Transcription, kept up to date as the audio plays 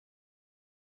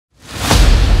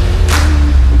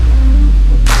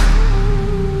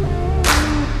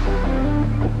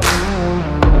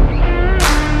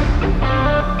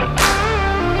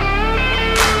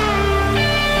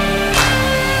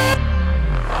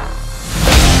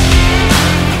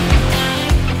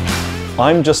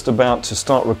I'm just about to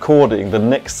start recording the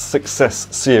next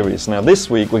success series. Now this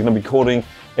week we're going to be recording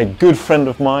a good friend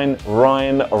of mine,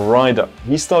 Ryan Ryder.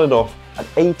 He started off at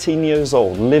 18 years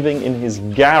old, living in his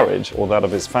garage or that of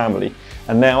his family,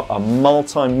 and now a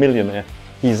multi-millionaire.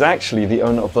 He's actually the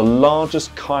owner of the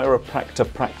largest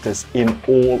chiropractor practice in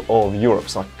all of Europe,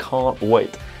 so I can't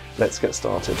wait. Let's get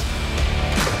started.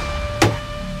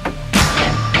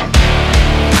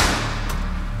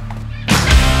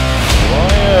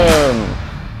 Ryan,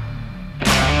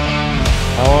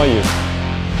 how are you?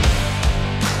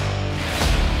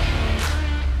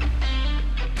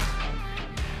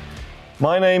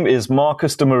 My name is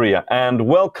Marcus de Maria, and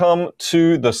welcome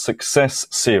to the Success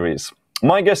Series.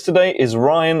 My guest today is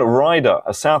Ryan Ryder,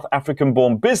 a South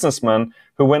African-born businessman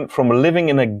who went from living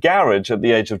in a garage at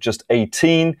the age of just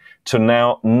 18 to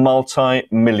now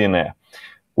multi-millionaire.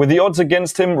 With the odds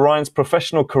against him, Ryan's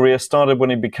professional career started when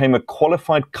he became a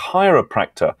qualified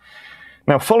chiropractor.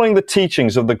 Now, following the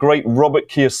teachings of the great Robert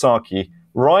Kiyosaki,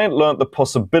 Ryan learned the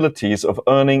possibilities of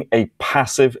earning a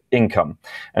passive income.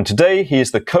 And today he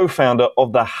is the co-founder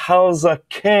of the Halza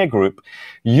Care Group,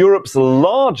 Europe's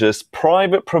largest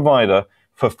private provider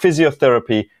for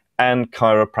physiotherapy and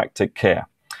chiropractic care.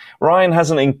 Ryan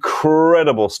has an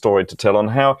incredible story to tell on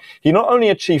how he not only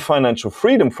achieved financial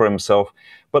freedom for himself,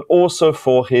 but also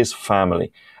for his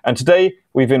family. And today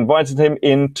we've invited him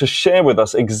in to share with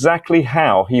us exactly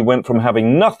how he went from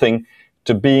having nothing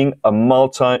to being a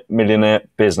multi-millionaire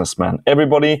businessman.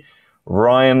 Everybody,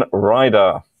 Ryan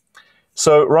Ryder.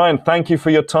 So Ryan, thank you for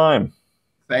your time.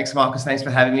 Thanks, Marcus. Thanks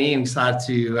for having me. I'm excited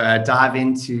to dive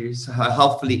into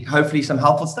hopefully some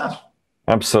helpful stuff.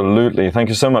 Absolutely. Thank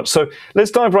you so much. So let's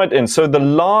dive right in. So the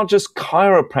largest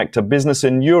chiropractor business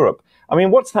in Europe. I mean,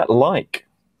 what's that like?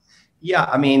 Yeah,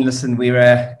 I mean, listen,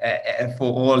 we're,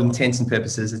 for all intents and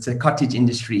purposes, it's a cottage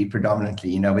industry predominantly,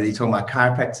 you know, whether you're talking about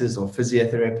chiropractors or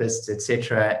physiotherapists,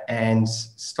 etc. And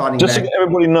starting just back, so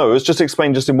everybody knows, just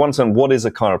explain just in one sentence, what is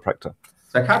a chiropractor?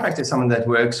 So a chiropractor is someone that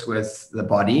works with the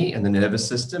body and the nervous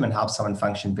system and helps someone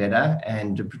function better.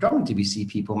 And predominantly we see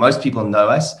people, most people know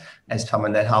us as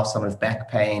someone that helps someone with back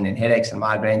pain and headaches and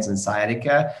migraines and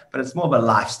sciatica, but it's more of a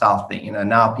lifestyle thing. You know,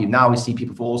 now we see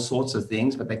people for all sorts of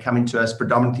things, but they're coming to us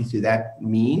predominantly through that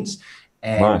means.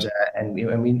 And, right. and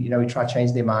we try to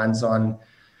change their minds on,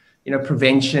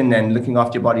 prevention and looking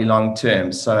after your body long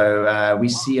term. So we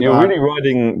see you're really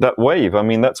riding that wave. I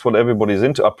mean, that's what everybody's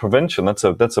into. Prevention. That's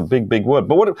a big word.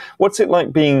 But what's it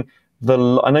like being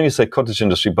I know you say cottage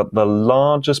industry, but the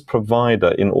largest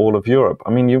provider in all of Europe? I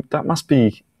mean, that must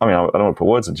be. I mean, I don't want to put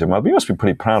words into your mouth, but you must be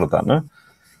pretty proud of that, no?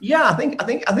 Yeah, I think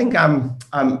I'm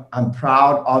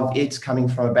proud of it coming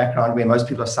from a background where most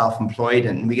people are self-employed,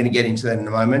 and we're going to get into that in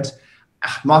a moment.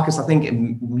 Marcus, I think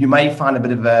you may find a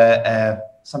bit of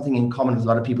something in common with a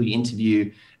lot of people you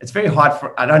interview. It's very hard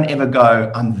I don't ever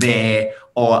go, I'm there,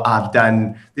 or I've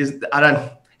done this.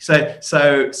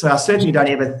 So I certainly don't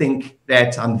ever think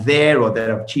that I'm there or that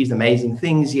I've achieved amazing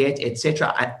things yet,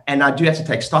 etc. And I do have to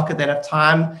take stock at that at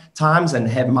times and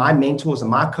have my mentors and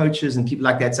my coaches and people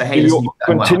like that say, hey, you're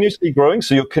continuously growing.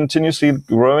 So you're continuously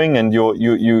growing, and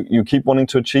you keep wanting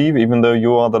to achieve, even though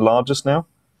you are the largest now.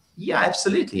 Yeah,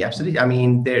 absolutely. I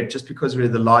mean, just because we're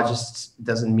the largest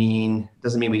doesn't mean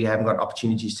we haven't got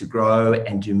opportunities to grow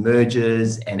and do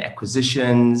mergers and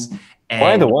acquisitions.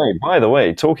 And by the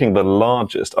way, talking the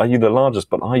largest, are you the largest,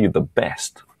 but are you the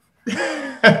best?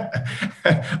 Depends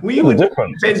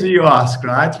who you ask,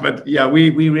 right? But yeah,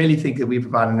 we really think that we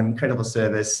provide an incredible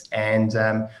service, and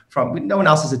no one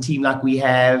else has a team like we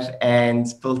have and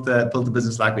built a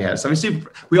business like we have. So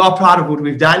we are proud of what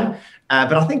we've done.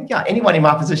 But I think, yeah, anyone in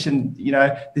my position,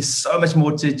 there's so much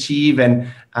more to achieve. And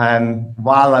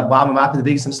while I'm up in the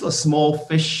biggest, I'm still a small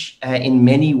fish in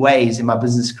many ways in my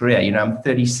business career. I'm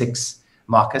 36,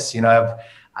 Marcus. In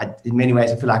many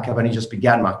ways, I feel like I've only just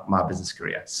begun my business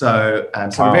career. So I'm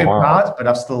very proud, but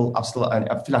I feel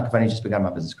like I've only just begun my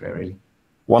business career, really.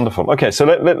 Wonderful. Okay, so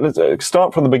let's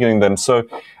start from the beginning then. So,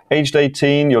 aged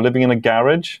 18, you're living in a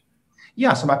garage.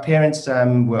 Yeah, so my parents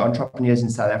were entrepreneurs in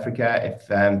South Africa.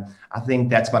 I think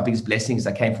that's my biggest blessing is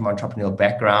I came from an entrepreneurial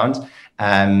background.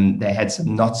 They had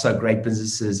some not so great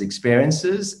businesses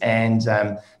experiences, and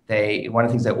one of the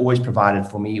things they always provided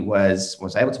for me was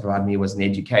able to provide me was an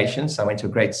education. So I went to a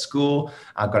great school.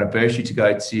 I got a bursary to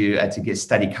go to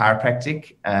study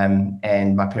chiropractic,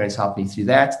 and my parents helped me through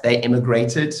that. They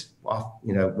immigrated.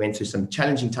 Went through some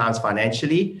challenging times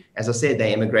financially. As I said,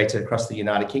 they immigrated across the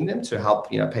United Kingdom to help,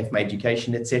 pay for my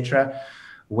education, etc.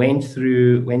 Went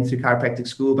through chiropractic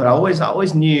school, but I always thought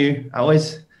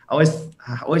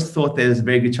there was a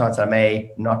very good chance I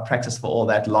may not practice for all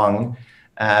that long,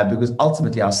 because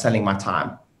ultimately I was selling my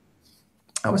time.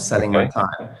 I was selling my Okay.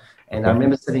 time. And Okay.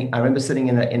 I remember sitting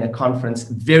in a conference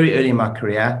very early in my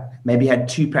career, maybe had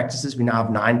 2 practices. We now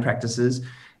have 9 practices.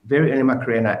 Very early in my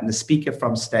career, and the speaker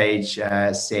from stage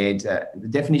said, the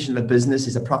definition of a business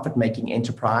is a profit-making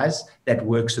enterprise that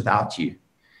works without you.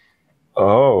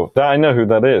 Oh, that I know who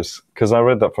that is because I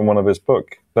read that from one of his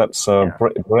book. That's Yeah.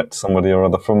 Brett somebody or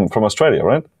other from Australia,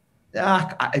 right?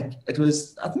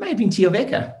 It may have been Theo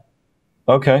Becker.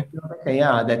 Okay. Okay,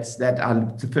 yeah, that's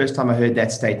the first time I heard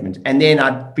that statement. And then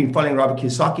I've been following Robert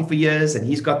Kiyosaki for years, and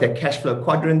he's got that cash flow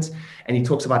quadrant, and he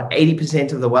talks about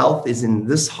 80% of the wealth is in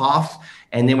this half.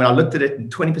 And then when I looked at it,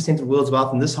 20% of the world's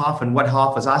wealth in this half, and what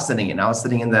half was I sitting in? I was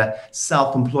sitting in the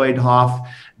self-employed half,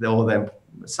 or the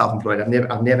self-employed.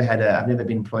 I've never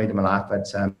been employed in my life, but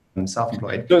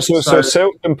self-employed. So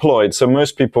self-employed. So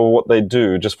most people, what they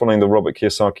do, just following the Robert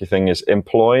Kiyosaki thing, is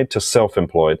employed to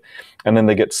self-employed, and then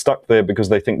they get stuck there because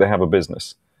they think they have a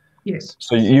business. Yes.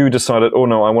 So you decided, oh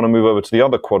no, I want to move over to the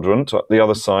other quadrant, the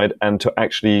other side, and to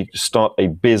actually start a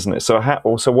business. So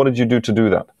what did you do to do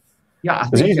that? Yeah,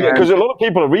 Because a lot of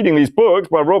people are reading these books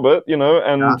by Robert,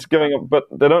 and going up, but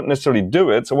they don't necessarily do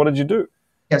it. So what did you do?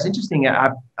 Yeah, it's interesting. I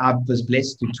was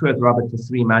blessed to tour with Robert for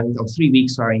 3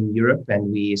 weeks, in Europe,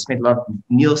 and we spent a lot of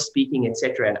Neil speaking,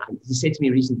 etc. And he said to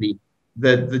me recently,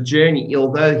 the journey,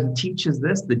 although he teaches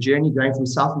this, the journey going from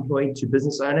self-employed to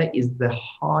business owner is the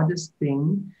hardest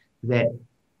thing that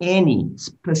any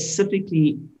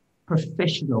specifically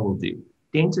professional will do.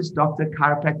 Dentist, doctor,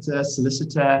 chiropractor,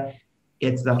 solicitor.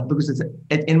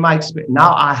 In my experience,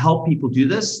 now I help people do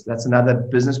this. That's another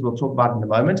business we'll talk about in a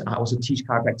moment. I also teach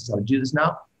chiropractors how to do this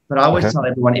now. But I always tell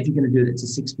everyone, if you're going to do it, it's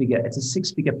a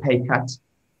six-figure pay cut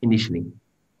initially.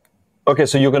 Okay,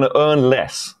 so you're going to earn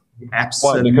less.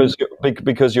 Absolutely. Why?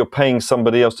 Because you're paying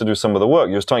somebody else to do some of the work.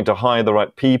 You're starting to hire the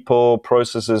right people,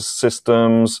 processes,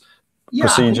 systems,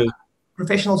 procedures.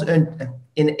 Professionals earn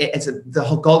the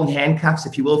whole golden handcuffs,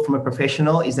 if you will, from a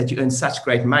professional is that you earn such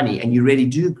great money, and you really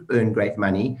do earn great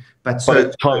money. But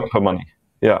it's time for money.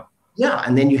 Yeah. Yeah,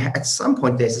 and then at some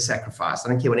point there's a sacrifice. I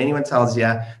don't care what anyone tells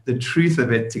you. The truth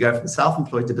of it, to go from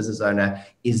self-employed to business owner,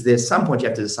 is there's some point you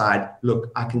have to decide,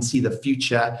 look, I can see the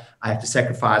future. I have to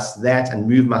sacrifice that and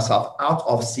move myself out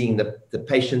of seeing the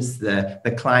patients,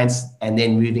 the clients, and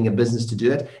then moving a business to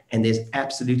do it. And there's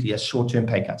absolutely a short-term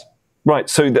pay cut. Right.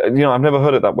 So, I've never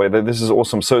heard it that way. This is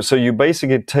awesome. So you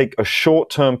basically take a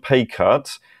short-term pay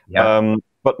cut. Yeah.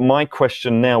 But my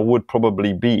question now would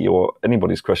probably be, or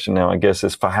anybody's question now, I guess,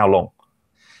 is for how long?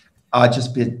 It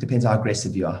just depends how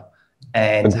aggressive you are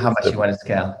and how much you want to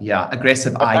scale. Yeah.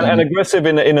 Aggressive. And aggressive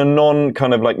in a non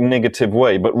kind of like negative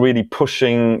way, but really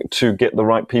pushing to get the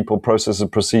right people, processes,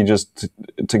 procedures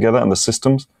together and the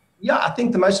systems. Yeah, I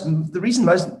think the reason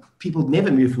most people never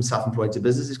move from self-employed to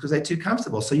business is because they're too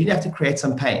comfortable. So you have to create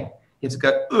some pain. You have to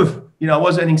go, oof, I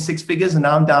was earning 6 figures and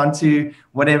now I'm down to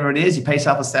whatever it is. You pay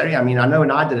yourself a salary. I mean, I know when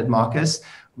I did it, Marcus,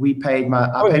 you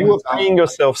were paying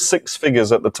yourself 6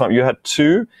 figures at the time. You had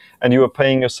 2 and you were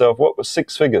paying yourself, what was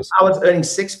 6 figures? I was earning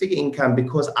 6-figure income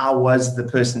because I was the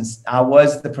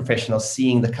professional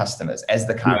seeing the customers as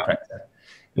the chiropractor.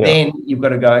 Yeah. Then you've got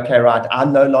to go, okay, right,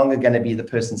 I'm no longer going to be the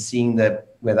person seeing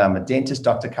whether I'm a dentist,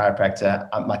 doctor, chiropractor,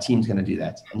 my team's going to do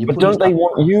that. But don't they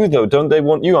want you, though? Don't they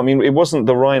want you? I mean, it wasn't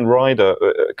the Ryan Ryder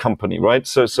company, right?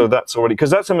 So that's already, because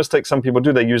that's a mistake some people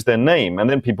do. They use their name, and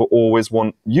then people always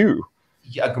want you.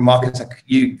 Yeah, Marcus,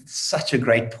 such a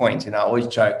great point. I always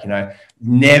joke,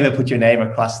 never put your name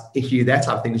across that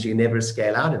type of thing because you can never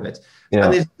scale out of it. Yeah.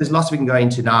 And there's lots we can go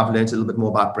into now. I've learned a little bit more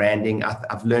about branding.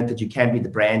 I've learned that you can be the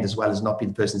brand as well as not be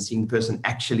the person seeing the person.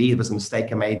 Actually, it was a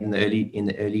mistake I made in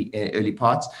the early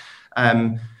parts.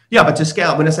 But to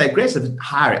scale, when I say aggressive,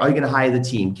 hire. Are you going to hire the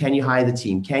team? Can you hire the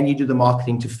team? Can you do the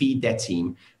marketing to feed that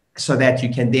team so that you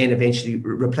can then eventually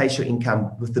replace your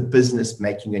income with the business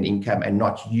making an income and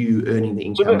not you earning the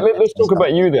income? So let's talk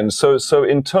about you then. So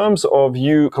in terms of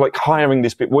you like hiring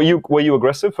these people, were you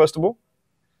aggressive first of all?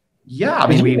 Yeah, I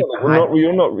mean,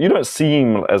 you don't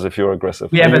seem as if you're aggressive.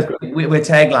 Yeah, but we're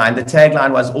tagline. The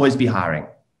tagline was always be hiring.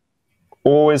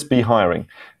 Always be hiring.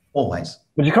 Always.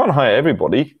 But you can't hire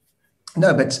everybody.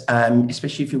 No, but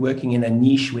especially if you're working in a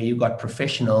niche where you've got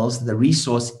professionals, the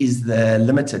resource is the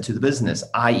limiter to the business,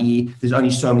 i.e. there's only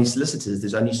so many solicitors,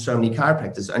 there's only so many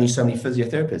chiropractors, there's only so many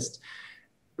physiotherapists.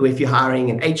 If you're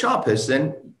hiring an HR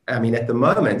person, I mean, at the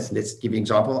moment, let's give you an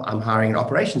example. I'm hiring an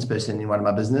operations person in one of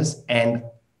my business, and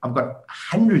I've got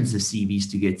hundreds of CVs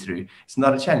to get through. It's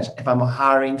not a challenge. If I'm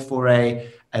hiring for a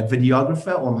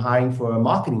videographer or I'm hiring for a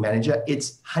marketing manager,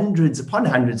 it's hundreds upon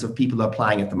hundreds of people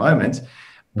applying at the moment.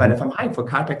 But if I'm hiring for a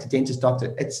chiropractor, dentist,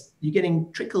 doctor, you're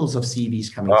getting trickles of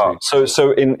CVs coming through.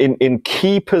 So in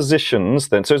key positions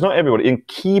then, so it's not everybody, in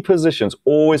key positions,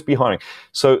 always be hiring.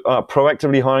 So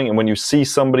proactively hiring, and when you see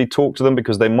somebody, talk to them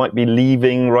because they might be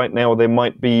leaving right now, or they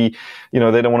might be, they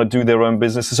don't want to do their own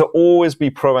business. So always be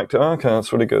proactive. Okay,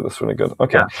 that's really good. That's really good.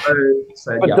 Okay.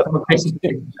 Yeah, from a basic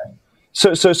perspective.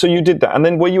 So you did that, and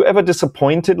then were you ever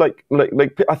disappointed? Like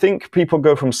I think people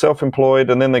go from self-employed,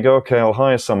 and then they go, okay, I'll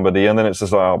hire somebody, and then it's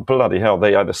just like, oh bloody hell,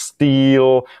 they either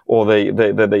steal or they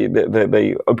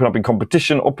open up in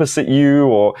competition opposite you,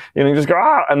 or you just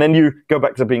go and then you go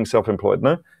back to being self-employed.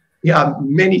 No? Yeah,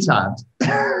 many times.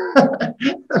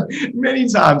 Many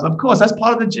times. Of course, that's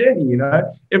part of the journey.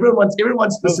 Everyone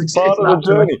wants the success. Part of the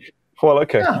journey. Well,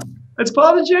 okay. Yeah. It's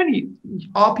part of the journey.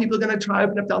 Are people going to try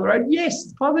open up down the road? Yes,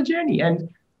 it's part of the journey, and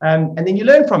then you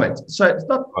learn from it. So it's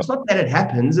not that it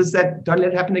happens; it's that don't let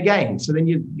it happen again. So then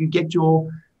you get your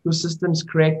systems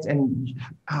correct, and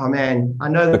oh man, I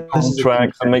know the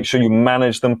contracts, and make sure you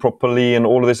manage them properly and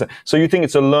all of this. So you think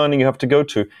it's a learning you have to go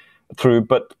through,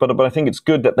 but I think it's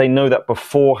good that they know that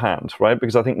beforehand, right?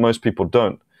 Because I think most people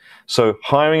don't. So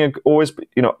hiring, always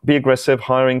be aggressive,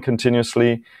 hiring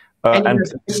continuously, and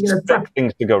expect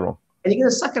things to go wrong. And you're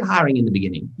going to suck at hiring in the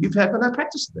beginning. You've had no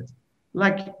practice with it.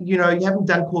 Like, you haven't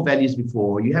done core values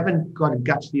before. You haven't got a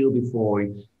gut feel before.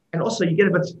 And also you get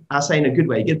a bit, I'll say in a good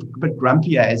way, you get a bit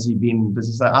grumpier as you've been in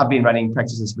business. I've been running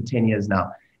practices for 10 years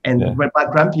now. And by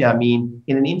grumpier, I mean,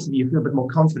 in an interview, you feel a bit more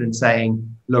confident saying,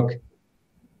 look,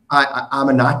 I'm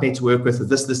a nightmare to work with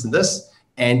this, and this,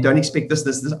 and don't expect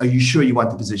this. Are you sure you want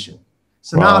the position?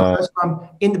 So now,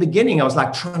 in the beginning, I was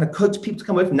like trying to coach people to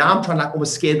come with. Now I'm trying to like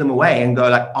almost scare them away and go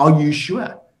like, "Are you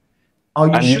sure? Are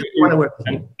you sure you want to work with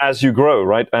me?" As you grow,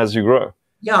 right? As you grow.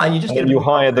 Yeah, and you just you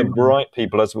hire the right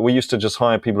people. As we used to just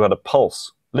hire people who had a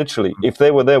pulse. Literally, if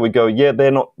they were there, we go, "Yeah, they're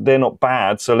not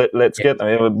bad. So let's get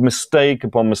them." Mistake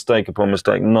upon mistake upon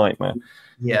mistake, nightmare.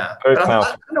 Yeah, but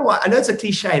I know what. I know it's a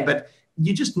cliche, but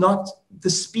you're just not.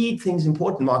 The speed thing's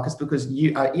important, Marcus, because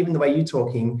even the way you're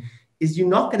talking. Is you're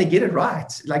not going to get it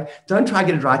right. Like, don't try to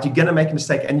get it right. You're going to make a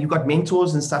mistake, and you've got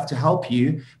mentors and stuff to help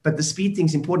you. But the speed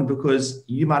thing's important because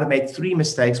you might have made 3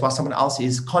 mistakes while someone else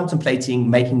is contemplating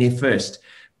making their first,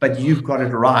 but you've got it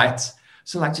right.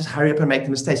 So like, just hurry up and make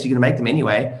the mistakes. You're going to make them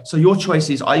anyway. So your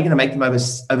choice is, are you going to make them over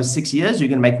 6 years, or you're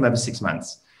going to make them over 6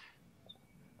 months?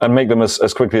 And make them as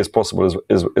quickly as possible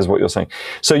is what you're saying.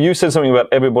 So you said something about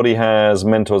everybody has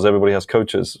mentors, everybody has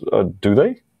coaches. Do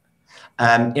they?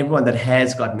 Everyone that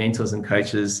has got mentors and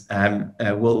coaches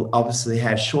will obviously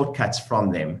have shortcuts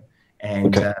from them.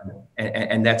 And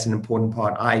that's an important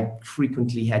part. I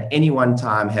frequently had any one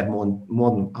time have more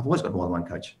than I've always got more than one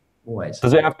coach. Always.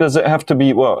 Does it have to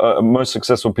be, most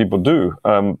successful people do.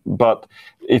 But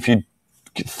if you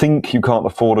think you can't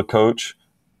afford a coach,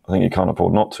 I think you can't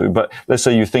afford not to. But let's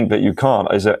say you think that you can't.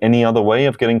 Is there any other way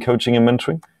of getting coaching and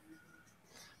mentoring?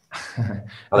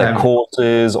 Are there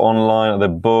courses online? Are there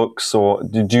books? Or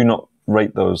did you not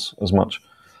rate those as much?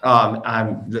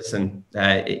 Listen,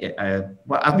 a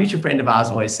mutual friend of ours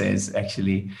always says,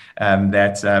 actually,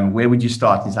 that where would you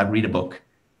start? He's like, read a book.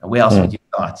 Where else would you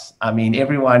start? I mean,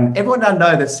 everyone I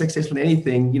know that's successful in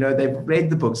anything, they've read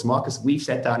the books. Marcus, we've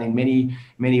sat down in many,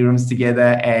 many rooms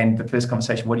together, and the first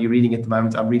conversation, what are you reading at the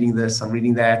moment? I'm reading this, I'm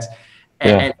reading that,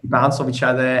 and we bounce off each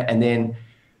other, and then...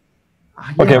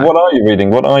 Okay, what are you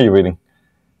reading?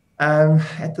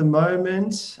 At the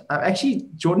moment, actually,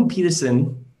 Jordan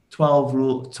Peterson,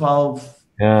 12.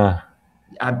 Yeah.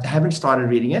 I haven't started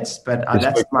reading it, but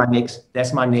that's my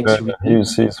next read.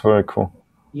 He's very cool.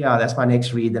 Yeah, that's my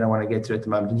next read that I want to get through at the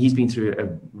moment. And he's been through a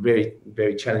very,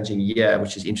 very challenging year,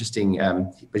 which is interesting.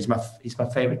 But he's my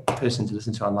favorite person to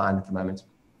listen to online at the moment.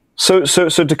 So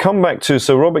to come back to,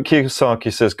 Robert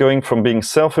Kiyosaki says, going from being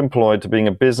self-employed to being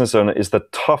a business owner is the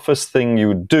toughest thing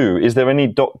you do. Is there any ...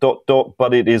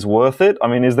 but it is worth it? I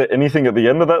mean, is there anything at the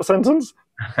end of that sentence?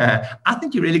 I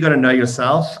think you really got to know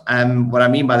yourself. What I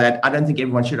mean by that, I don't think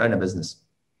everyone should own a business.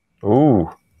 Ooh.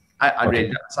 I really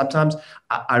don't. Sometimes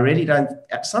I really don't.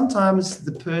 Sometimes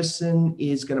the person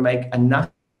is going to make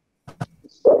enough.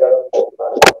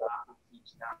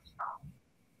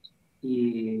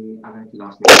 I don't know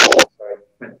if sorry,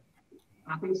 but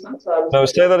I think sometimes. No,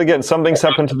 say that again. Something's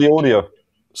happened to the audio.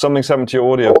 Something's happened to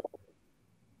your audio.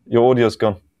 Your audio's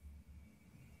gone.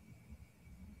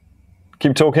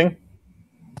 Keep talking.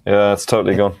 Yeah, it's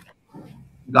totally gone.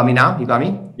 You got me now? You got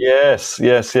me? Yes.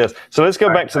 So let's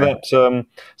go back to that.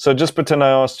 So just pretend I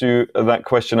asked you that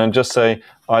question and just say,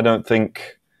 I don't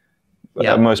think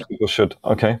most people should.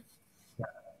 Okay.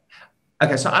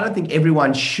 Okay, so I don't think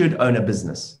everyone should own a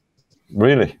business.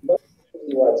 Really? Not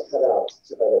everyone's cut out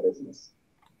to own a business.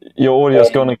 Your audio's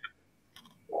gone.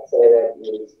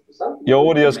 Your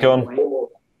audio's gone.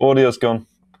 Audio's gone.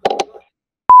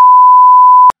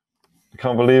 I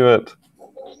can't believe it.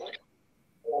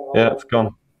 Yeah, it's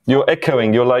gone. You're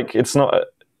echoing. You're like, it's not.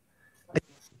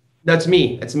 That's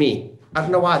me. It's me. I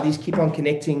don't know why these keep on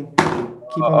connecting.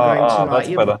 Keep on going to my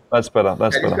ear. That's better.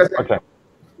 Okay. It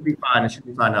should be fine. It should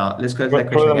be fine now. Let's go to that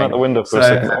Put question them again. out the window for a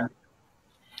second.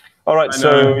 All right.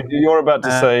 So you're about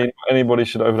to say anybody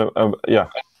should open up. Yeah.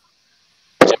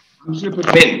 I'm just going to put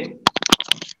them in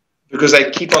because they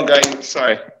keep on going.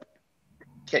 Sorry.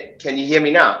 Can you hear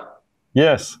me now?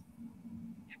 Yes.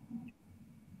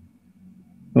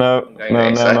 No,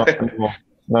 not anymore.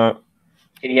 No.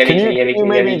 Can you hear me? Can you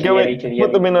maybe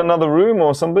put them in another room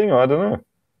or something? Or I don't know.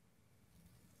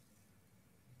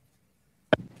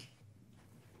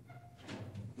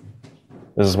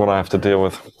 This is what I have to deal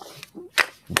with.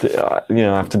 I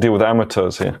have to deal with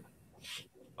amateurs here.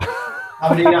 How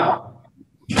many now?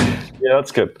 Yeah,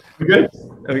 that's good. We're good?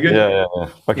 Are we good? Yeah.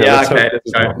 Okay,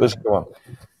 let's go on.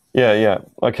 Yeah.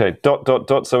 Okay, ...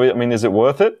 So, I mean, is it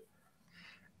worth it?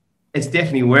 It's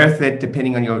definitely worth it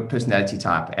depending on your personality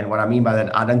type. And what I mean by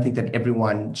that, I don't think that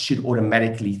everyone should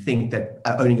automatically think that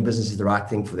owning a business is the right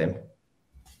thing for them.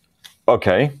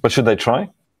 Okay, but should they try?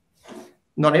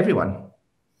 Not everyone.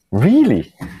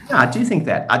 Really? Yeah, I do think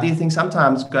that. I do think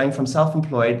sometimes going from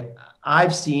self-employed,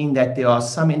 I've seen that there are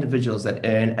some individuals that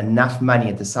earn enough money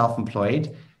at the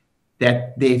self-employed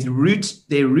that their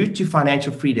route to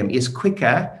financial freedom is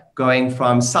quicker going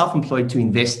from self-employed to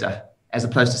investor as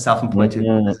opposed to self-employed to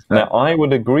investor. Now, I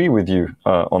would agree with you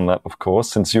on that, of course,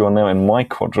 since you are now in my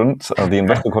quadrant, the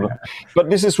investor quadrant. But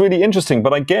this is really interesting.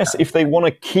 But I guess if they want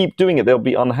to keep doing it, they'll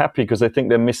be unhappy because they think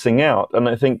they're missing out. And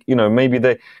I think, maybe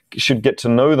they should get to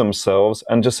know themselves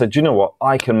and just say, do you know what?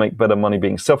 I can make better money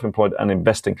being self-employed and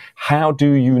investing. How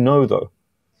do you know, though?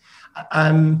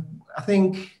 I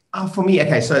think, for me,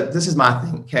 okay, so this is my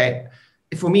thing, okay?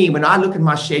 For me, when I look at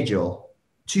my schedule,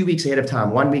 2 weeks ahead of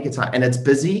time, 1 week at a time, and it's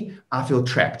busy, I feel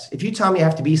trapped. If you tell me I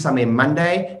have to be somewhere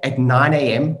Monday at 9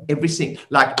 a.m.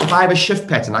 like if I have a shift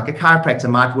pattern, like a chiropractor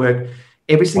might work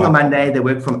every single Monday, they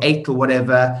work from 8 to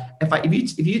whatever.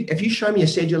 If you show me a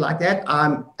schedule like that,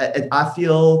 I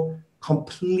feel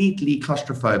completely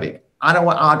claustrophobic. I don't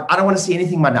want to see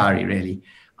anything in my diary, really.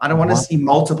 I don't want to see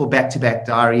multiple back-to-back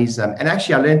diaries. And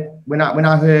actually, I learned when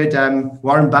I heard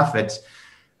Warren Buffett.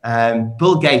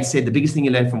 Bill Gates said the biggest thing he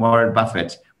learned from Warren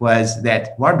Buffett was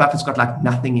that Warren Buffett's got like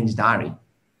nothing in his diary.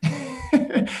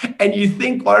 And you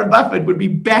think Warren Buffett would be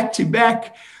back to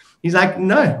back. He's like,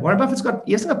 no, Warren Buffett's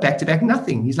hasn't got back to back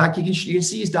nothing. He's like, you can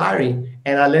see his diary.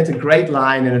 And I learned a great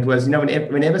line, and it was,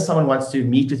 whenever someone wants to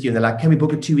meet with you and they're like, can we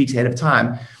book it 2 weeks ahead of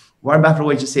time? Warren Buffett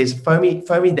always just says, phone me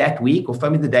that week or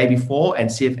phone me the day before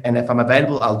and see if I'm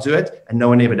available, I'll do it. And no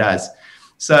one ever does.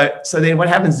 So then what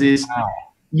happens is,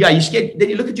 yeah, then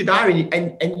you look at your diary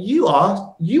and you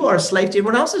are a slave to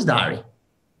everyone else's diary.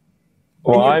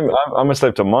 Well, I'm a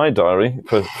slave to my diary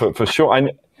for sure. I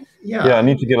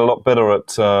need to get a lot better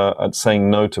at saying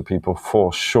no to people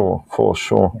for sure.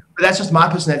 But that's just my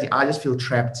personality. I just feel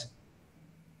trapped.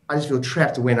 If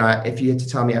you had to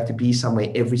tell me I have to be somewhere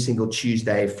every single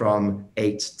Tuesday from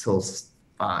 8 till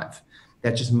 5.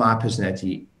 That's just my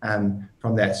personality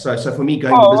from that. So for me,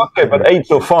 going to business... but 8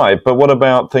 till 5. But what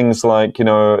about things like,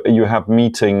 you have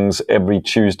meetings every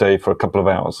Tuesday for a couple of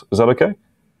hours? Is that okay?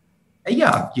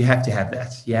 Yeah, you have to have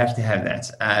that.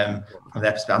 From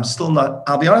that perspective,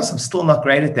 I'll be honest, I'm still not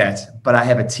great at that. But I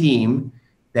have a team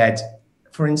that,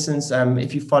 for instance,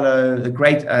 if you follow the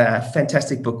great,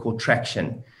 fantastic book called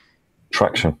Traction.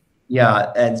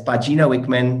 Yeah, it's by Gino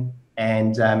Wickman.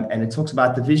 And it talks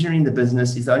about the visionary in the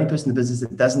business is the only person in the business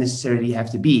that doesn't necessarily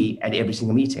have to be at every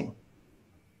single meeting.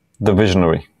 The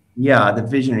visionary. Yeah, the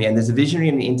visionary. And there's a visionary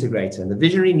and an integrator. And the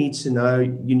visionary needs to know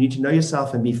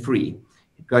yourself and be free.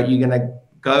 You're going to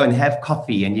go and have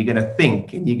coffee, and you're going to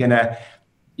think, and you're going to,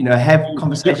 have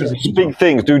conversations. Speak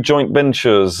things, do joint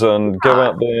ventures, and go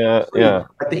out there. Yeah.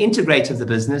 But the integrator of the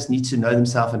business needs to know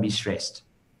themselves and be stressed.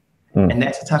 And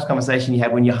that's a tough conversation you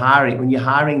have when you're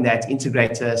hiring that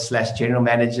integrator / general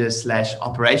manager /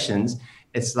 operations.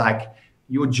 It's like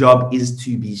your job is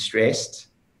to be stressed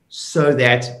so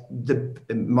that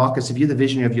Marcus, if you're the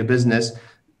visionary of your business,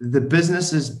 the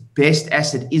business's best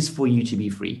asset is for you to be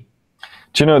free.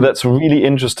 Do you know, that's really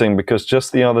interesting, because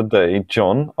just the other day,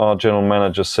 John, our general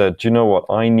manager, said, do you know what,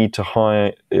 I need to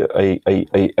hire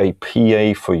a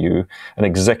PA for you, an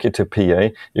executive PA.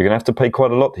 You're going to have to pay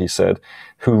quite a lot, he said,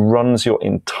 who runs your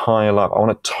entire life. I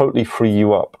want to totally free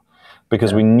you up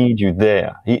because we need you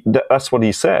there. That's what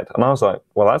he said. And I was like,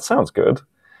 well, that sounds good.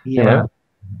 Yeah.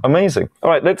 Amazing. All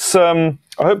right, let's. I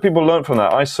hope people learned from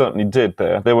that. I certainly did.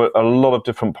 There were a lot of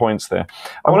different points there.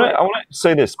 I want to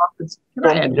say this. Can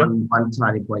I add one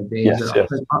tiny point there? Yes, yes.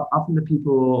 Often the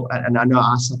people, and I know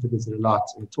I suffer this a lot,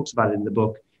 and it talks about it in the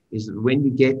book, is that when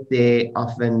you get there,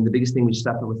 often the biggest thing we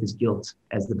suffer with is guilt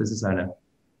as the business owner,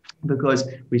 because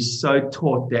we're so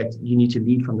taught that you need to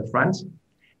lead from the front.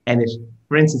 And if,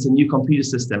 for instance, a new computer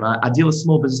system, I deal with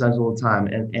small business owners all the time,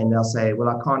 and they'll say, well,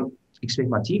 I can't expect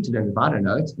my team to learn if I don't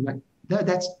know it. I'm like, no,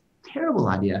 that's a terrible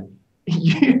idea.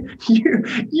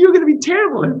 You're going to be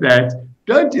terrible at that.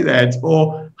 Don't do that.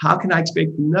 Or how can I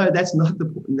expect? No, that's not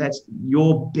that's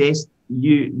your best.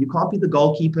 You can't be the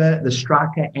goalkeeper, the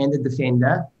striker, and the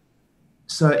defender.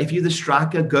 So if you're the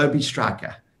striker, go be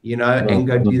striker, and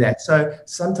go do that. So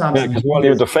sometimes, because while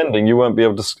you're defending, you won't be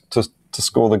able to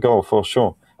score the goal for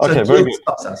sure. Okay, so very good.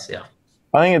 Stops us, yeah.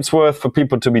 I think it's worth for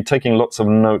people to be taking lots of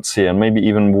notes here and maybe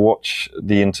even watch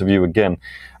the interview again.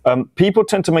 People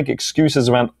tend to make excuses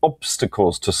around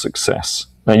obstacles to success.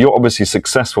 Now, you're obviously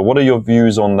successful. What are your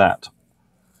views on that?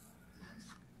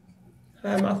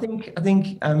 I think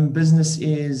business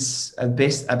is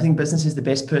best. I think business is the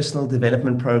best personal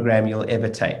development program you'll ever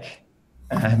take,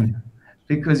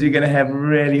 because you're going to have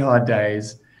really hard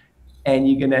days, and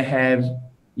you're going to have,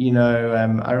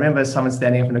 I remember someone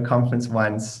standing up in a conference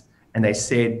once, and they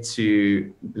said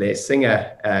to Blair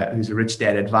Singer, who's a Rich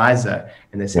Dad advisor,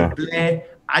 and they said, Blair,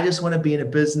 I just want to be in a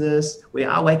business where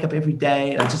I wake up every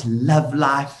day and I just love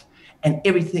life and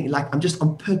everything. Like, I'm just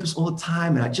on purpose all the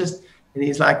time. And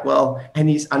he's like, well, I'll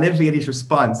never forget his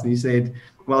response. And he said,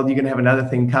 well, you're going to have another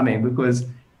thing coming, because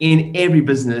in every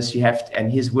business you have to,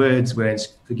 and his words were,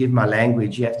 forgive my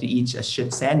language, you have to eat a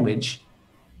shit sandwich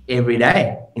every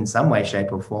day in some way,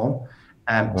 shape or form.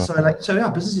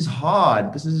 Business is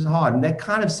hard. Business is hard. And that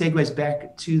kind of segues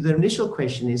back to the initial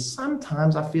question is,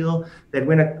 sometimes I feel that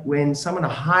when someone, a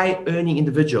high earning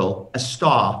individual, a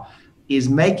star, is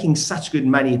making such good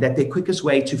money, that their quickest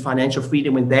way to financial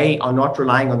freedom when they are not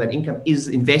relying on that income is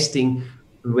investing,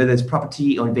 whether it's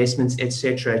property or investments,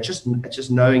 etc.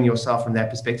 Just knowing yourself from that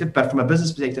perspective. But from a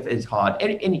business perspective, it's hard.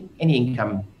 Any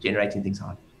income generating thing's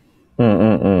hard.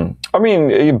 I mean,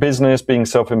 your business, being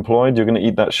self-employed, you're going to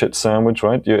eat that shit sandwich,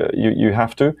 right? You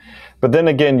have to. But then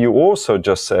again, you also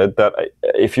just said that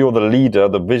if you're the leader,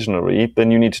 the visionary,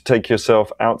 then you need to take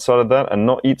yourself outside of that and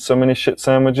not eat so many shit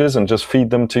sandwiches and just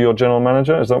feed them to your general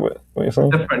manager. Is that what you're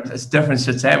saying? It's different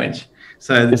shit sandwich.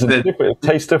 So it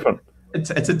tastes different.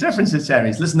 It's a different shit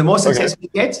sandwich. Listen, the more success you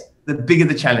get, the bigger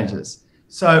the challenges.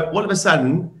 So all of a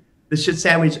sudden, the shit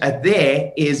sandwich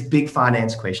there is big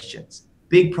finance questions,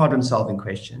 big problem-solving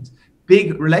questions,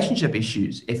 big relationship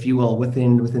issues, if you will,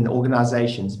 within the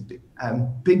organizations,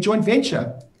 big joint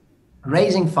venture,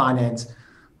 raising finance.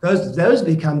 Those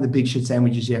become the big shit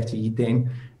sandwiches you have to eat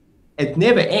then. It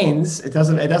never ends. It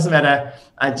doesn't matter.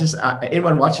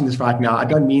 Anyone watching this right now, I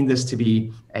don't mean this to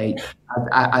be like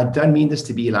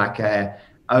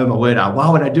oh my word, why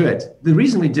would I do it? The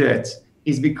reason we do it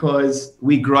is because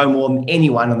we grow more than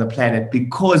anyone on the planet,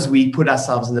 because we put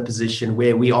ourselves in the position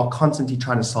where we are constantly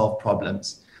trying to solve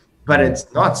problems. But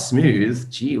it's not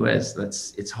smooth. Gee whiz,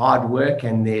 it's hard work,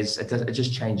 and it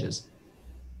just changes.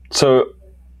 So,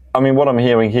 I mean, what I'm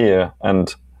hearing here,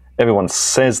 and everyone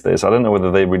says this, I don't know whether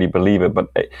they really believe it,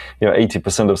 but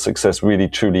 80% of success really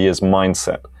truly is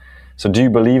mindset. So do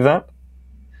you believe that?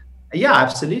 Yeah,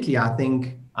 absolutely. I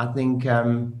think I'll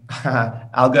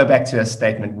go back to a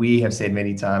statement we have said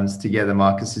many times together,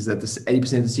 Marcus, is that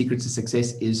 80% of the secret to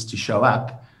success is to show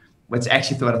up. What's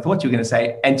actually what I thought you were going to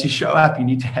say, and to show up, you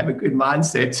need to have a good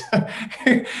mindset,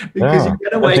 because you're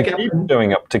going to wake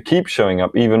up. To keep showing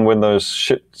up, even when those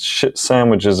shit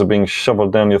sandwiches are being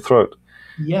shoveled down your throat.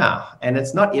 Yeah, and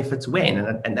it's not if, it's when,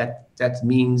 and that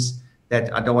means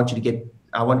that I don't want you to get.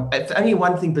 Only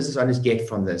one thing business owners get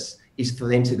from this is for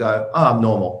them to go, oh, I'm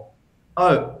normal.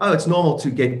 Oh, it's normal to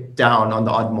get down on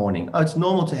the odd morning. Oh, it's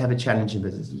normal to have a challenge in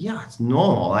business. Yeah, it's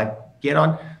normal. Like, get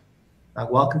on. Like,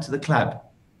 welcome to the club.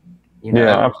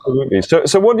 Yeah, absolutely.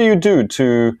 So what do you do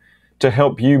to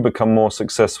help you become more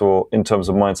successful in terms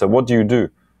of mindset? What do you do?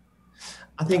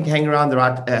 I think hang around the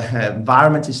right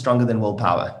environment is stronger than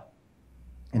willpower.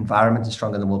 Environment is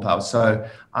stronger than willpower. So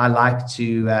I like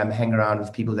to hang around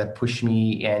with people that push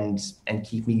me and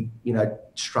keep me,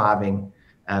 striving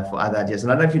for other ideas.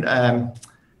 And I don't know if you,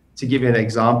 to give you an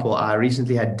example, I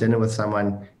recently had dinner with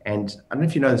someone, and I don't know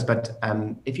if you know this, but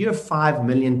if you're a £5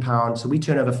 million, so we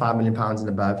turn over £5 million and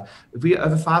above. If we're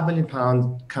over £5 million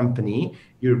company,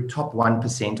 you're top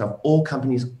 1% of all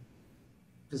companies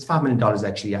it's $5 million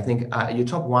actually. I think your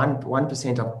top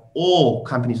 1% of all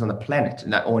companies on the planet,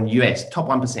 or in US, top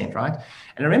 1%, right?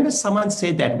 And I remember someone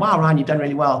said that, wow, Ryan, you've done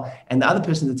really well. And the other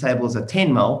person at the table is a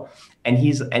 10 mil. And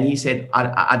he said,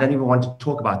 I don't even want to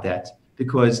talk about that,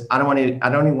 because I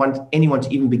don't want anyone to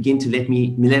even begin to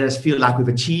let us feel like we've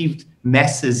achieved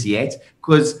masses yet,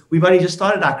 because we've only just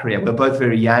started our career. We're both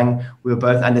very young. We were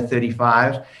both under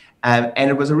 35. And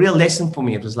it was a real lesson for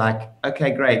me. It was like,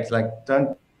 okay, great. Like,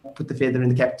 don't put the feather in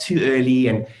the cap too early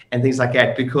and things like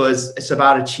that, because it's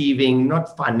about achieving,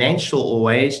 not financial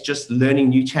always, just learning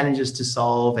new challenges to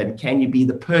solve. And can you be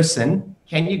the person,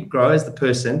 can you grow as the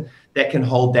person that can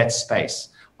hold that space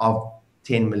of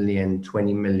 10 million,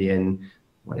 20 million,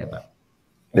 whatever.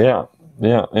 Yeah.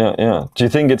 Do you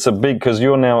think it's a big, because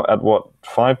you're now at what,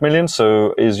 5 million?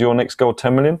 So is your next goal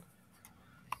 10 million?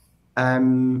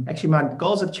 Actually, my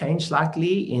goals have changed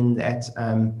slightly in that,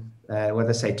 what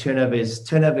they say, turnover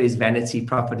is vanity,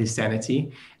 profit is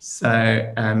sanity.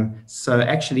 So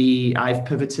actually, I've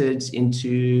pivoted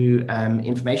into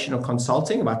informational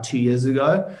consulting about 2 years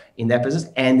ago in that business,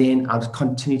 and then I've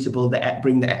continued to build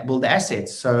the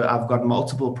assets. So I've got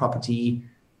multiple property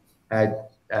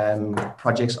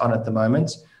projects on at the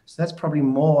moment. So that's probably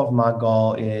more of my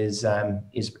goal is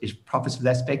profits from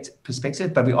that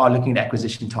perspective, but we are looking at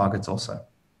acquisition targets also.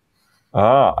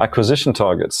 Acquisition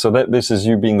targets. So this is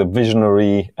you being the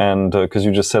visionary, and because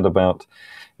you just said about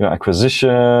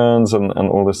acquisitions and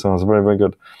all this sounds very, very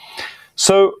good.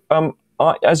 So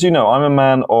as you know, I'm a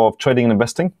man of trading and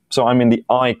investing. So I'm in the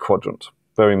I quadrant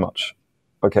very much.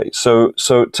 Okay, so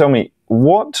tell me,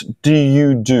 what do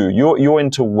you do? You're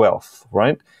into wealth,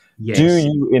 right? Yes. Do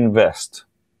you invest?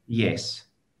 Yes.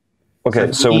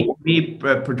 Okay, so we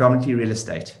predominantly real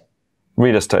estate.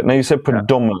 Real estate. Now you said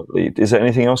predominantly. Yeah. Is there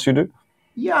anything else you do?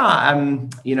 Yeah, I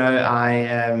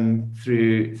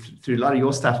through a lot of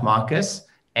your stuff, Marcus,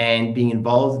 and being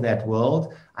involved in that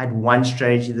world, I had one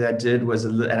strategy that I did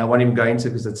and I won't even go into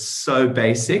it because it's so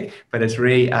basic, but it's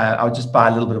really, I would just buy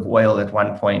a little bit of oil at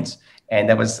one point, and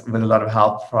that was with a lot of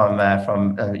help from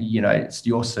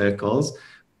your circles.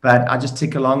 But I just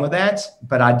tick along with that.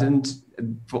 But I didn't.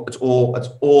 It's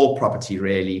all property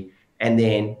really, and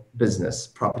then business,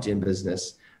 property and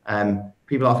business.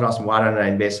 People often ask me, why don't I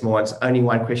invest more? It's only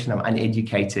one question. I'm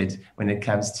uneducated when it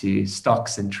comes to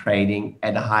stocks and trading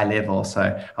at a high level.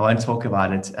 So I won't talk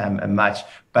about it much.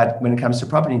 But when it comes to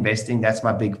property investing, that's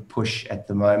my big push at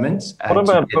the moment.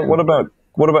 What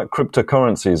about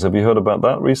cryptocurrencies? Have you heard about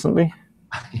that recently?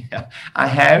 Yeah, I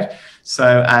have.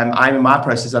 So I'm in my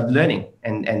process of learning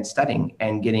and studying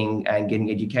and getting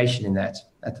education in that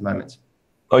at the moment.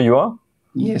 Oh, you are?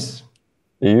 Yes.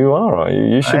 You are.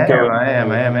 You should go. I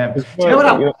am. Do you know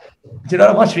what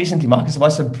I watched recently, Marcus? It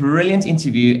was a brilliant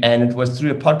interview, and it was through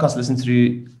a podcast listened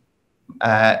through.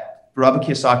 Robert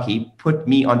Kiyosaki put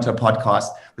me onto a podcast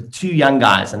with two young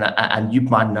guys, and you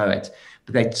might know it,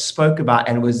 but they spoke about,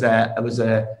 and it was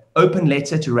a open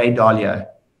letter to Ray Dalio,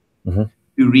 mm-hmm.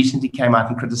 who recently came out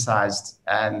and criticized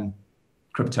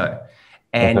crypto.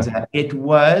 And it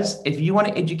was, if you want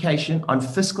an education on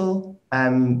fiscal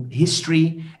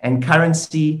history and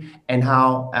currency and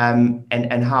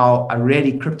how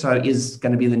really crypto is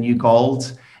going to be the new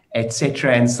gold,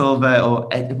 etc., and silver, or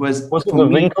it was. Was it the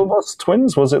Winklevoss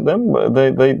twins? Was it them?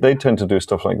 They tend to do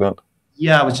stuff like that.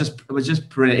 Yeah, it was just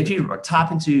brilliant. If you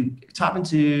type into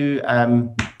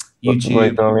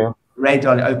YouTube, Ray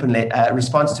Dalio open letter,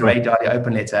 response to Ray Dalio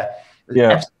open letter, it was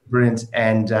absolutely brilliant,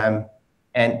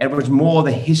 and it was more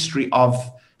the history of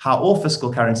how all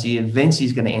fiscal currency eventually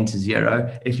is going to enter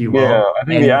zero, if you will. Yeah, I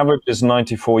think the average is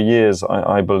 94 years,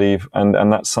 I believe, and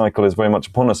that cycle is very much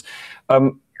upon us.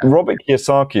 Robert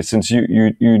Kiyosaki, since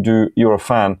you're a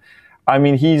fan, I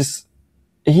mean, he's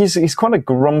quite a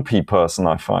grumpy person,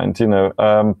 I find,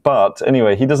 but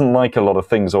anyway, he doesn't like a lot of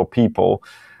things or people,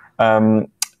 and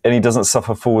he doesn't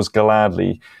suffer fools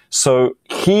gladly. So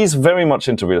he's very much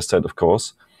into real estate, of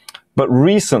course. But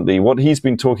recently, what he's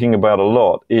been talking about a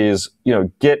lot is,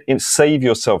 save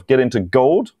yourself, get into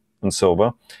gold and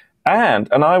silver, and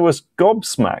I was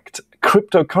gobsmacked,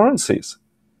 cryptocurrencies.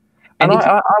 And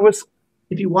I was.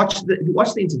 If you watch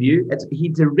the interview, he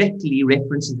directly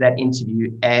references that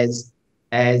interview as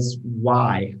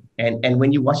why. And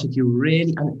when you watch it, you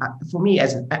really, for me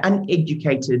as an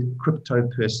uneducated crypto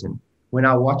person, when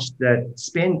I watched I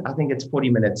think it's 40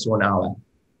 minutes or an hour.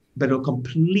 But it'll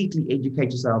completely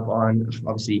educate yourself on,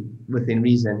 obviously within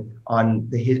reason, on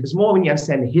it's more when you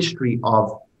understand the history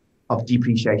of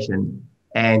depreciation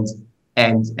and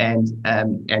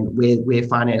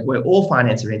where all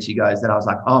finance eventually goes. That I was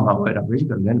like, oh my word, I've really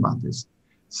got to learn about this.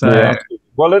 So yeah.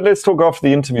 Well, let's talk after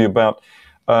the interview about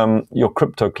your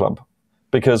crypto club.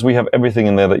 because we have everything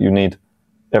in there that you need,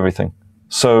 everything.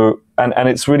 So, and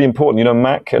it's really important. You know,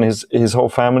 Mac and his whole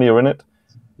family are in it.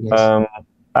 Yes.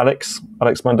 Alex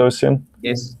Mandosian.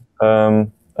 Yes.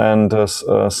 And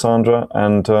Sandra.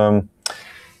 And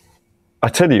I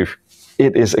tell you,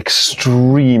 it is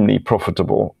extremely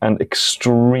profitable and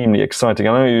extremely exciting.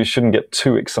 I know you shouldn't get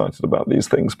too excited about these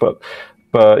things, but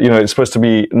you know, it's supposed to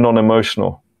be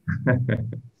non-emotional.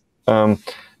 Do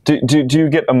you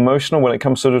get emotional when it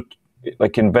comes to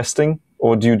like investing,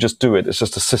 or do you just do it? It's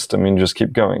just a system, and you just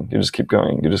keep going. You just keep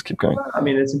going. You just keep going. I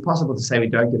mean, it's impossible to say we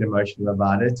don't get emotional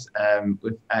about it.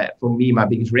 For me, my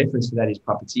biggest reference for that is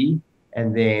property.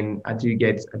 And then I do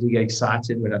get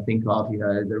excited when I think of, you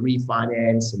know, the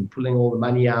refinance and pulling all the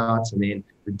money out, and then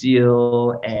the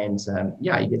deal, and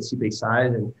yeah, you get super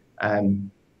excited. And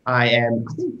I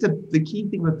think the key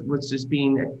thing was just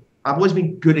being, I've always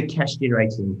been good at cash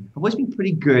generating. I've always been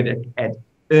pretty good at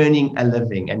earning a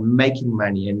living and making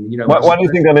money. And you know, why do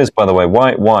you think that is, by the way?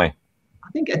 Why?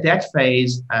 I think at that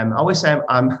phase, I always say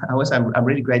I'm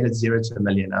really great at 0 to a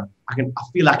million. I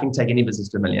feel I can take any business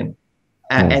to a million.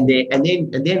 And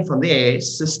then from there,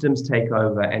 systems take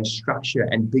over, and structure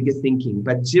and bigger thinking.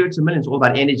 But 0 to a million is all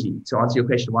about energy. To answer your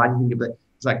question, why do you think of it?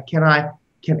 It's like, can I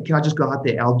just go out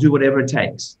there? I'll do whatever it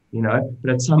takes, you know.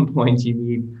 But at some point, you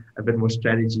need a bit more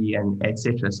strategy and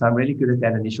etc. So I'm really good at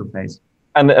that initial phase.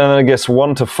 And I guess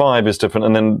 1 to 5 is different,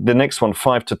 and then the next one,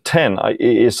 5 to 10,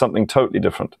 is something totally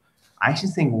different. I actually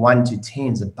think 1 to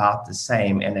 10 is about the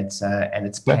same, and it's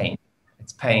pain.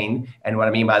 It's pain, and what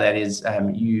I mean by that is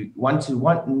 0 to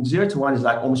 1 is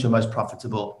like almost your most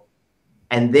profitable,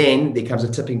 and then there comes a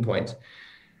tipping point.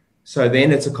 So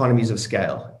then it's economies of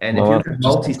scale, and if you look at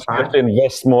multi-site, you have to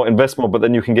invest more, but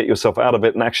then you can get yourself out of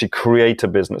it and actually create a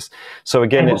business. So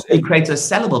again, it creates a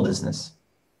sellable business.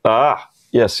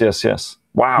 Yes.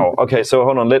 Wow. Okay, so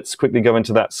hold on. Let's quickly go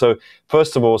into that. So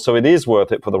first of all, so it is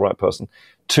worth it for the right person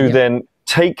to then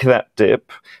take that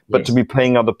dip, but to be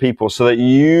paying other people so that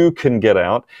you can get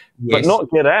out, but not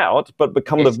get out, but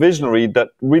become the visionary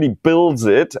that really builds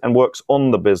it and works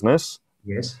on the business.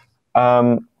 Yes.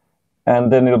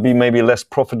 And then it'll be maybe less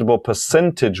profitable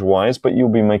percentage-wise, but you'll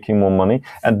be making more money.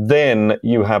 And then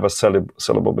you have a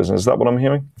sellable business. Is that what I'm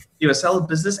hearing? You have a sellable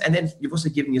business, and then you've also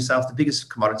given yourself the biggest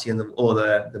commodity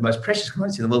the most precious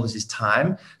commodity in the world, which is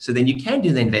time. So then you can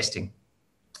do the investing,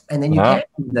 and then you can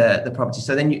do the property.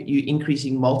 So then you're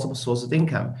increasing multiple sources of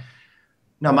income.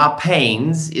 Now, my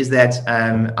pains is that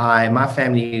my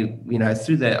family, you know,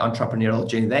 through the entrepreneurial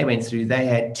journey they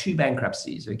had 2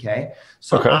 bankruptcies. Okay,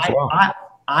 so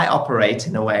I operate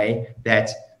in a way that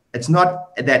it's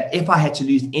not that if I had to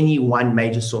lose any one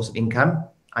major source of income,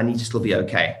 I need to still be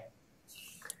okay.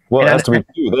 Well, it has to be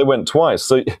 2. They went twice,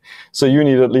 so you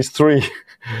need at least 3.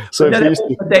 So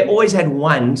they always had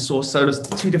one source. So it was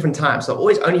 2 different times. So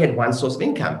always only had one source of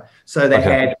income. So they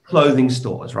had clothing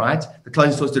stores, right? The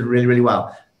clothing stores did really, really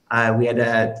well. We had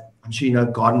I'm sure you know,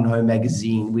 Garden Home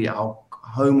magazine. Our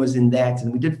home was in that,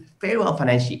 and we did very well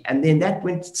financially. And then that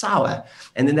went sour.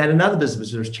 And then they had another business,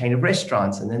 which was a chain of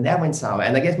restaurants, and then that went sour.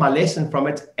 And I guess my lesson from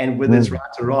it, and whether it's right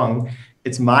or wrong,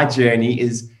 it's my journey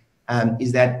is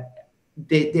that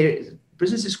their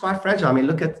business is quite fragile. I mean,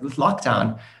 look at with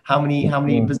lockdown, how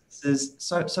many businesses.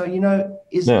 So you know,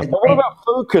 But what about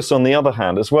focus on the other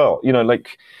hand as well? You know,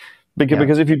 like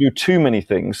because if you do too many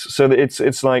things, so that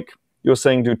it's like you're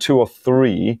saying do 2 or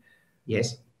 3.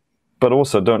 Yes. But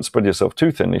also don't spread yourself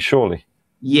too thinly, surely.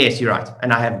 Yes, you're right.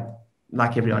 And I have,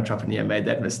 like every entrepreneur, made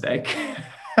that mistake.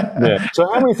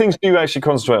 So how many things do you actually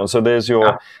concentrate on? So there's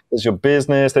your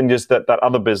business, then there's that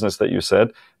other business that you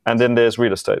said, and then there's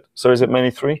real estate. So is it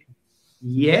mainly 3?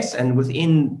 Yes, and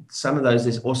within some of those,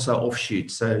 there's also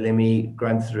offshoots. So let me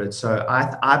run through it. So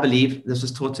I believe this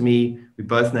was taught to me, we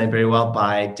both know very well,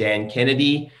 by Dan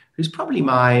Kennedy, who's probably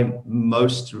I've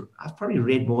probably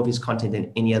read more of his content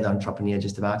than any other entrepreneur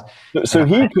just about. So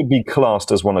he could be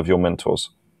classed as one of your mentors.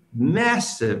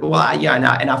 Massive. Well, yeah,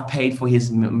 and I've paid for his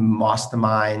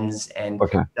masterminds and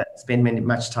spent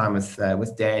much time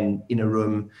with Dan in a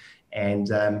room. And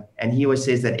he always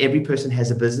says that every person has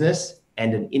a business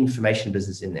and an information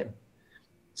business in them.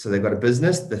 So they've got a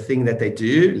business, the thing that they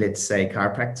do, let's say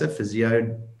chiropractor,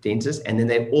 physio, dentist, and then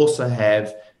they also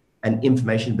have an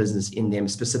information business in them,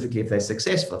 specifically if they're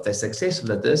successful. If they're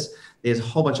successful at this, there's a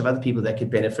whole bunch of other people that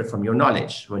could benefit from your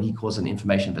knowledge, what he calls an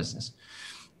information business.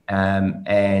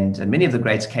 And many of the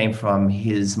greats came from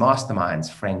his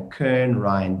masterminds, Frank Kern,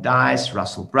 Ryan Dice,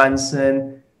 Russell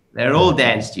Brunson. They're all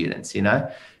Dan students, you know?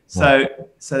 So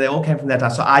they all came from that.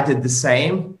 So I did the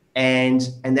same, and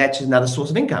that's just another source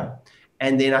of income.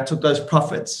 And then I took those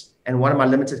profits, and one of my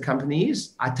limited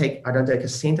companies, I don't take a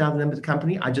cent out of the limited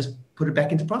company. I just put it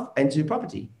back into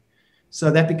property.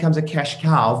 So that becomes a cash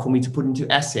cow for me to put into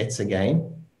assets again.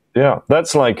 Yeah,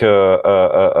 that's like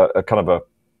a kind of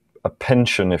a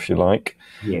pension, if you like.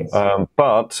 Yes.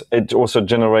 But it also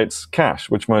generates cash,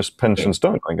 which most pensions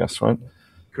don't, I guess, right?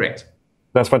 Correct.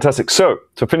 That's fantastic. So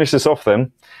to finish this off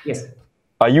then, yes,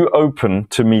 are you open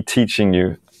to me teaching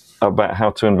you about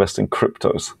how to invest in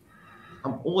cryptos?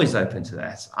 I'm always open to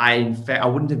that. In fact, I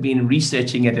wouldn't have been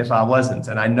researching it if I wasn't,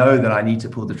 and I know that I need to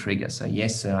pull the trigger. So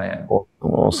yes, sir, I am.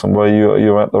 Awesome. Well,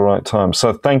 you're at the right time.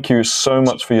 So thank you so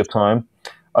much for your time.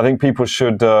 I think people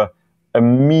should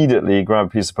immediately grab a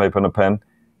piece of paper and a pen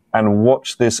and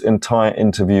watch this entire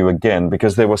interview again,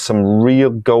 because there were some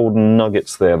real golden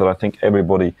nuggets there that I think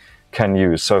everybody can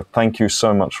use. So thank you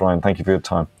so much, Ryan. Thank you for your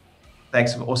time.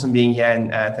 Thanks for awesome being here, and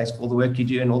thanks for all the work you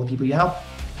do and all the people you help.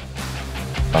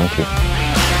 Thank you.